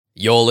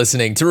You're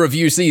listening to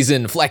Review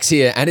Season, Flex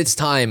here, and it's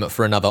time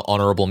for another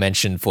honorable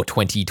mention for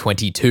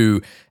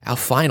 2022. Our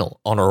final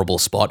honorable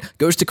spot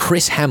goes to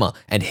Chris Hammer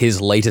and his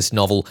latest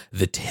novel,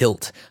 The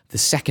Tilt, the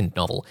second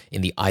novel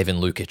in the Ivan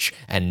Lukic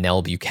and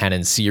Nell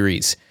Buchanan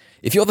series.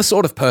 If you're the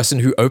sort of person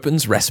who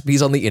opens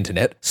recipes on the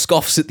internet,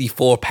 scoffs at the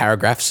 4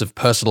 paragraphs of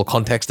personal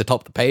context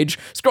atop the page,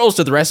 scrolls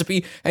to the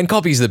recipe, and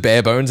copies the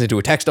bare bones into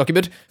a text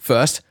document,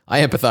 first,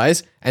 I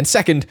empathize, and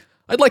second,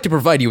 I'd like to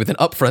provide you with an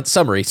upfront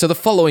summary so the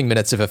following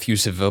minutes of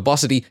effusive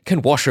verbosity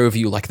can wash over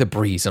you like the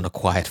breeze on a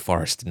quiet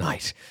forest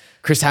night.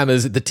 Chris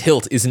Hammer's The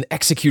Tilt is an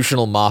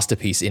executional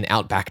masterpiece in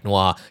outback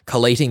noir,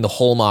 collating the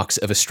hallmarks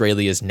of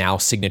Australia's now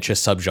signature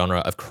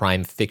subgenre of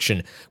crime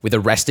fiction, with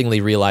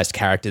arrestingly realised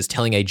characters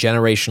telling a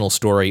generational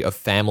story of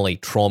family,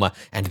 trauma,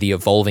 and the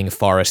evolving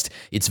forest.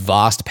 Its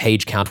vast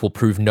page count will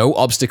prove no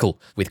obstacle,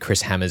 with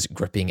Chris Hammer's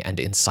gripping and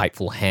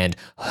insightful hand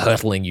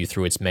hurtling you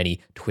through its many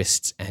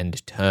twists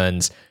and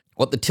turns.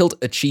 What The Tilt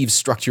achieves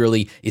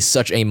structurally is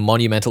such a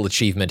monumental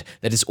achievement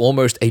that it's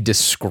almost a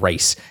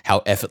disgrace how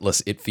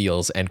effortless it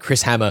feels, and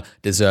Chris Hammer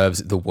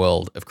deserves the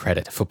world of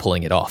credit for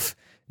pulling it off.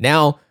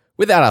 Now,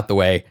 with that out the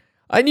way,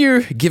 I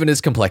knew, given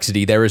its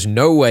complexity, there is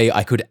no way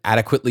I could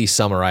adequately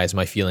summarize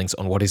my feelings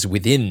on what is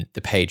within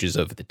the pages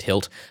of The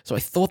Tilt, so I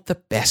thought the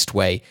best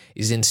way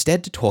is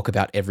instead to talk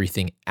about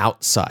everything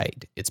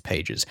outside its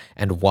pages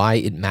and why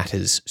it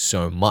matters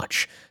so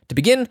much. To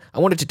begin, I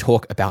wanted to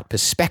talk about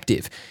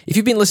perspective. If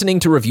you've been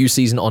listening to Review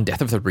Season on Death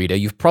of the Reader,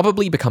 you've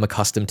probably become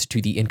accustomed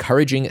to the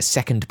encouraging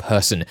second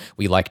person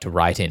we like to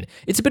write in.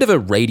 It's a bit of a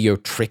radio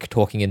trick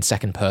talking in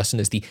second person,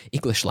 as the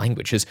English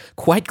language has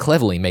quite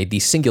cleverly made the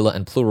singular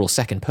and plural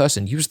second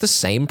person use the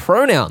same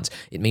pronouns.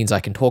 It means I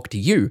can talk to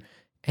you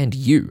and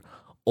you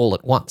all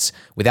at once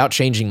without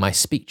changing my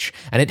speech,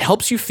 and it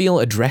helps you feel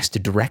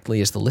addressed directly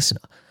as the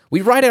listener. We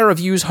write our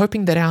reviews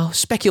hoping that our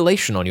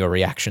speculation on your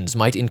reactions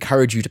might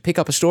encourage you to pick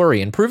up a story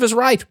and prove us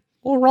right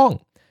or wrong.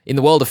 In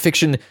the world of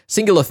fiction,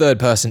 singular third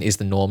person is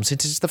the norm,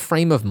 since it's the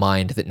frame of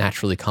mind that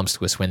naturally comes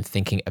to us when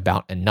thinking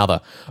about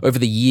another. Over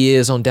the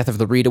years on Death of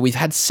the Reader, we've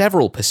had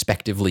several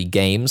perspectively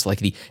games, like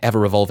the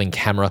ever-evolving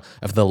camera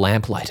of The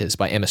Lamplighters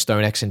by Emma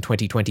Stonex in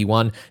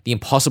 2021, the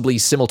impossibly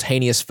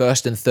simultaneous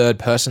first and third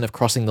person of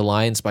Crossing the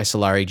Lines by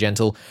Solari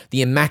Gentle,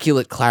 the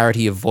immaculate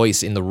clarity of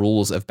voice in The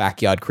Rules of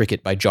Backyard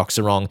Cricket by Jock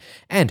Sarong,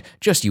 and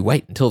just you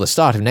wait until the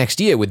start of next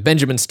year with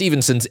Benjamin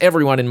Stevenson's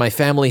Everyone in My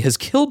Family Has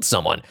Killed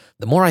Someone.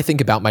 The more I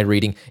think about my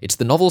reading, it's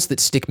the novels that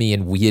stick me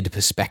in weird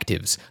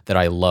perspectives that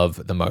I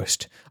love the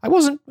most. I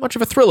wasn't much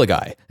of a thriller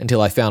guy until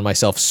I found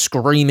myself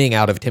screaming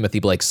out of Timothy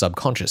Blake's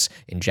subconscious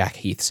in Jack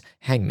Heath's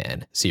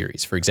Hangman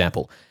series, for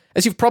example.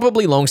 As you've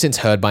probably long since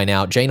heard by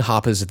now, Jane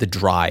Harper's The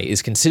Dry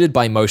is considered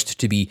by most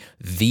to be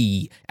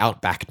the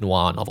outback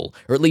noir novel,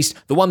 or at least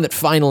the one that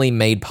finally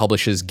made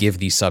publishers give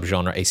the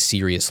subgenre a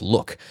serious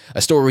look.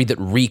 A story that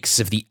reeks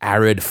of the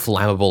arid,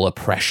 flammable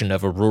oppression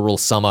of a rural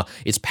summer.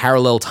 Its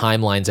parallel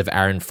timelines of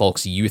Aaron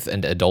Falk's youth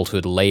and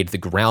adulthood laid the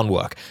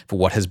groundwork for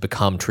what has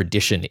become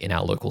tradition in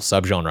our local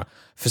subgenre.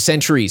 For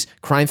centuries,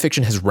 crime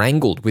fiction has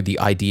wrangled with the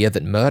idea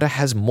that murder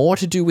has more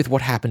to do with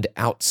what happened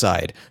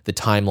outside the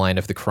timeline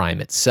of the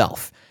crime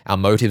itself. Our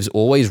motives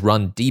always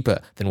run deeper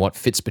than what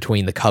fits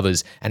between the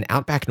covers, and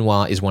outback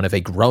noir is one of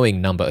a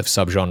growing number of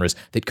subgenres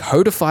that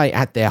codify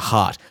at their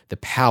heart the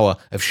power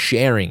of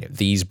sharing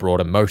these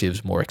broader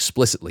motives more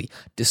explicitly,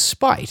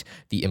 despite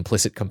the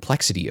implicit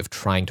complexity of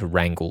trying to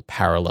wrangle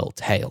parallel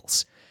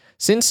tales.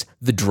 Since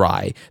The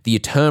Dry, the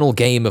eternal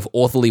game of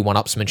authorly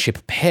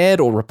one-upsmanship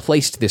paired or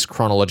replaced this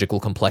chronological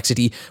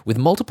complexity with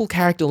multiple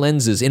character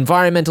lenses,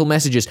 environmental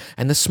messages,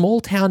 and the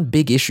small-town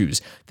big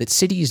issues that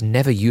cities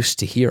never used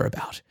to hear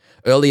about.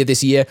 Earlier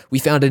this year, we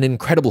found an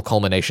incredible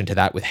culmination to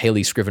that with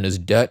Hayley Scrivener's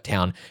Dirt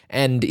Town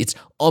and its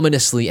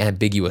ominously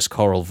ambiguous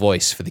choral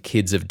voice for the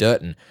kids of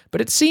Durton. But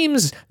it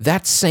seems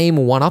that same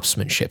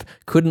one-upsmanship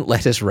couldn't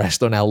let us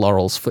rest on our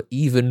laurels for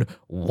even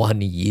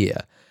 1 year.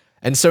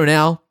 And so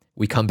now,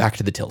 we come back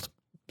to The Tilt.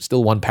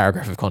 Still 1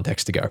 paragraph of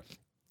context to go.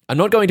 I'm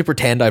not going to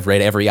pretend I've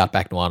read every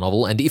outback noir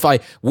novel, and if I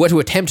were to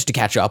attempt to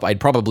catch up, I'd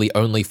probably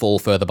only fall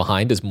further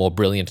behind as more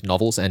brilliant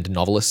novels and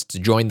novelists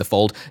join the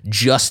fold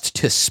just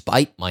to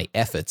spite my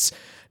efforts.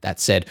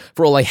 That said,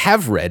 for all I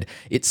have read,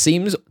 it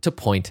seems to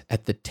point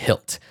at The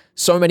Tilt.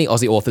 So many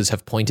Aussie authors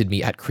have pointed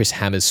me at Chris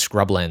Hammer's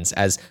Scrublands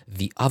as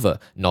the other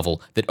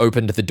novel that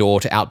opened the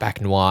door to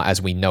outback noir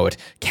as we know it.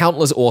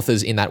 Countless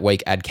authors in that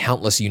wake add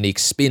countless unique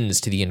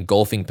spins to the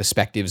engulfing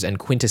perspectives and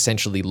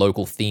quintessentially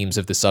local themes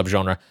of the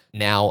subgenre.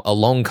 Now,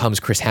 along comes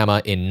Chris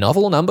Hammer in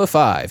novel number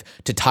 5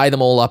 to tie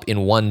them all up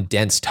in one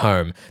dense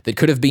tome that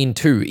could have been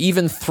 2,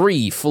 even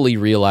 3 fully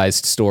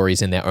realized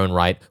stories in their own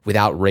right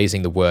without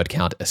raising the word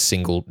count a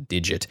single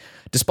digit.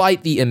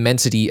 Despite the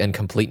immensity and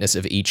completeness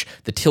of each,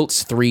 The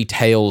Tilt's 3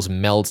 tales tales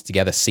meld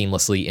together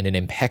seamlessly in an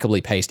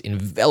impeccably paced,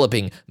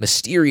 enveloping,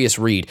 mysterious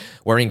read,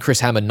 wherein Chris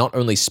Hammer not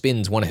only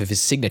spins one of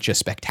his signature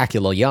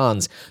spectacular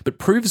yarns, but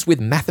proves with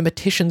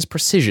mathematician's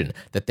precision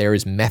that there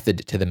is method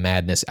to the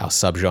madness our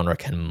subgenre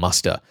can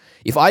muster.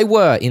 If I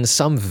were, in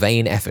some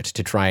vain effort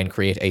to try and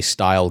create a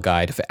style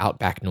guide for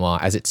Outback Noir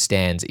as it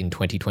stands in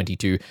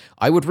 2022,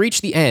 I would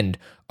reach the end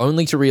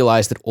only to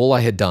realize that all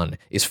I had done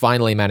is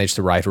finally manage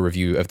to write a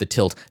review of The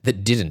Tilt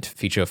that didn't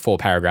feature 4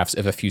 paragraphs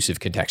of effusive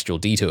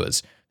contextual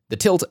detours. The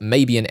Tilt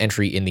may be an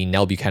entry in the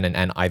Nell Buchanan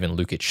and Ivan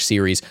Lukic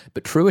series,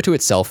 but truer to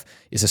itself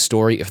is a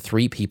story of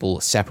 3 people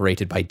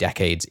separated by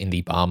decades in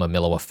the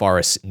Barmah-Millewa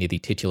forests near the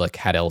titular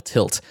Cadell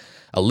Tilt.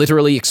 A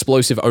literally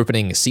explosive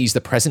opening sees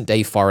the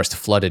present-day forest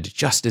flooded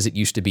just as it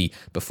used to be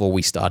before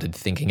we started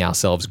thinking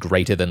ourselves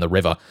greater than the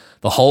river.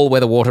 The hole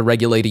where the water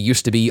regulator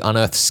used to be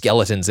unearthed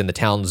skeletons in the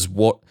town's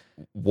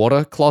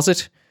water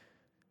closet?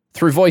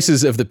 Through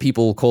voices of the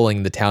people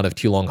calling the town of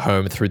Tulong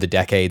home through the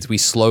decades, we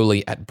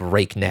slowly, at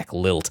breakneck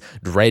lilt,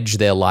 dredge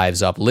their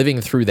lives up,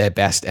 living through their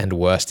best and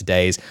worst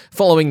days,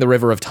 following the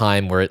river of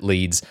time where it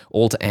leads,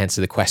 all to answer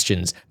the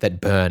questions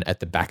that burn at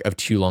the back of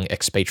Tulong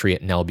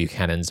expatriate Nell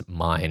Buchanan's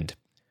mind.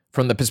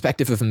 From the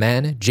perspective of a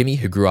man, Jimmy,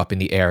 who grew up in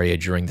the area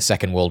during the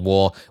Second World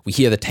War, we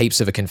hear the tapes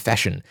of a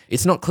confession.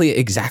 It's not clear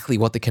exactly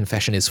what the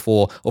confession is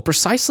for, or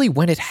precisely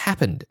when it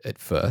happened at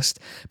first,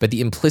 but the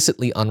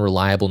implicitly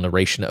unreliable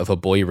narration of a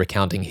boy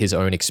recounting his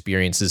own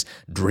experiences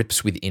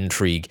drips with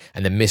intrigue,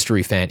 and the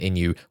mystery fan in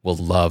you will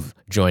love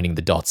joining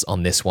the dots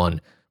on this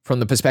one. From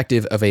the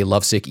perspective of a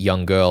lovesick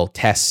young girl,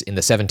 Tess, in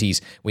the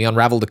 70s, we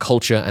unravel the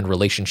culture and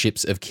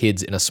relationships of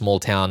kids in a small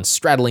town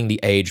straddling the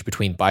age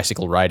between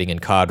bicycle riding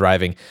and car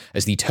driving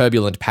as the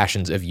turbulent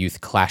passions of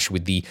youth clash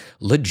with the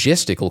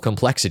logistical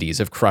complexities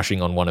of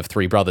crushing on one of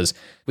 3 brothers,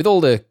 with all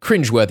the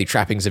cringeworthy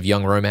trappings of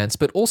young romance,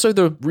 but also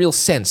the real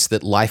sense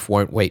that life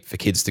won't wait for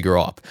kids to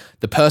grow up.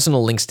 The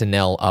personal links to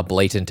Nell are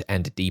blatant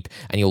and deep,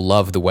 and you'll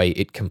love the way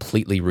it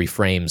completely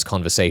reframes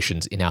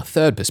conversations in our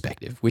third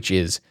perspective, which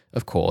is,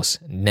 of course,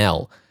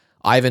 Nell.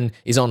 Ivan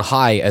is on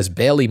high as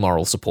barely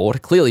moral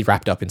support, clearly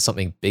wrapped up in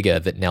something bigger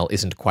that Nell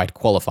isn't quite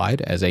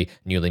qualified, as a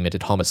newly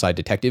minted homicide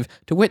detective,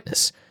 to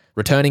witness.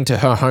 Returning to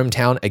her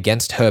hometown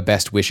against her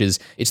best wishes,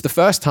 it's the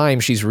first time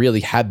she's really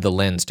had the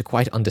lens to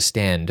quite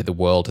understand the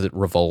world that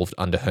revolved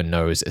under her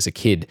nose as a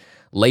kid.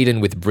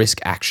 Laden with brisk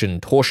action,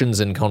 torsions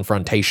and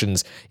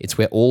confrontations, it's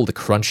where all the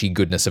crunchy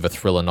goodness of a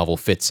thriller novel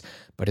fits,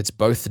 but it's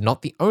both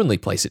not the only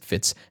place it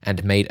fits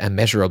and made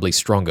immeasurably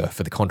stronger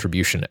for the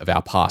contribution of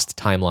our past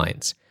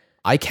timelines.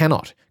 I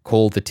cannot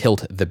call The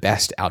Tilt the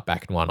best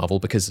Outback Noir novel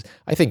because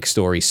I think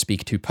stories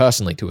speak too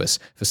personally to us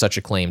for such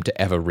a claim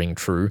to ever ring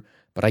true,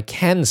 but I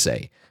can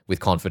say with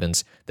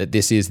confidence that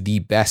this is the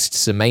best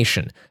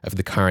summation of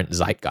the current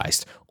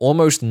zeitgeist,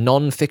 almost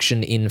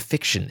non-fiction in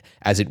fiction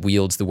as it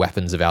wields the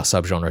weapons of our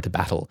subgenre to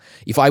battle.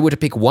 If I were to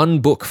pick one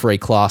book for a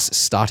class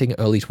starting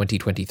early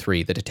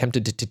 2023 that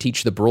attempted to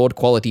teach the broad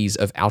qualities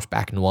of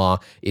Outback Noir,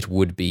 it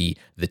would be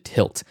The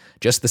Tilt.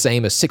 Just the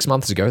same as 6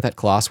 months ago, that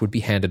class would be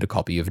handed a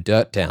copy of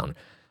Dirt Town.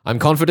 I'm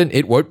confident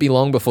it won't be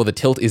long before The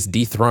Tilt is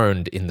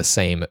dethroned in the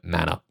same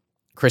manner.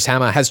 Chris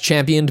Hammer has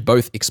championed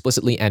both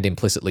explicitly and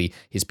implicitly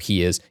his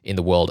peers in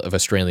the world of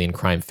Australian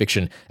crime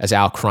fiction as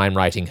our crime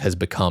writing has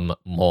become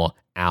more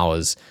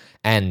ours.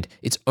 And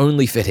it's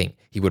only fitting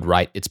he would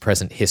write its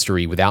present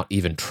history without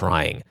even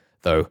trying,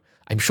 though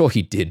I'm sure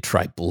he did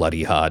try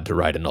bloody hard to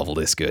write a novel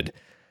this good.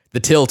 The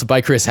Tilt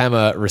by Chris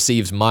Hammer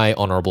receives my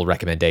honorable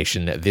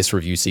recommendation this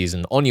review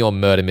season on your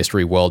Murder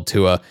Mystery World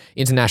Tour.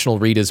 International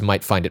readers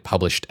might find it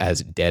published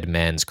as Dead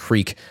Man's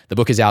Creek. The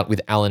book is out with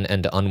Allen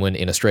and Unwin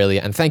in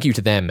Australia, and thank you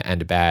to them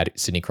and BAD,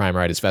 Sydney Crime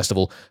Writers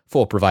Festival,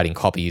 for providing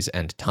copies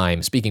and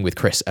time speaking with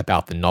Chris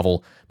about the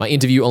novel. My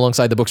interview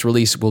alongside the book's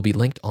release will be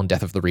linked on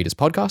Death of the Readers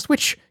podcast,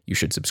 which you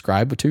should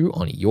subscribe to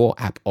on your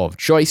app of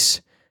choice.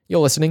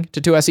 You're listening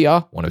to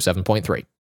 2SER 107.3.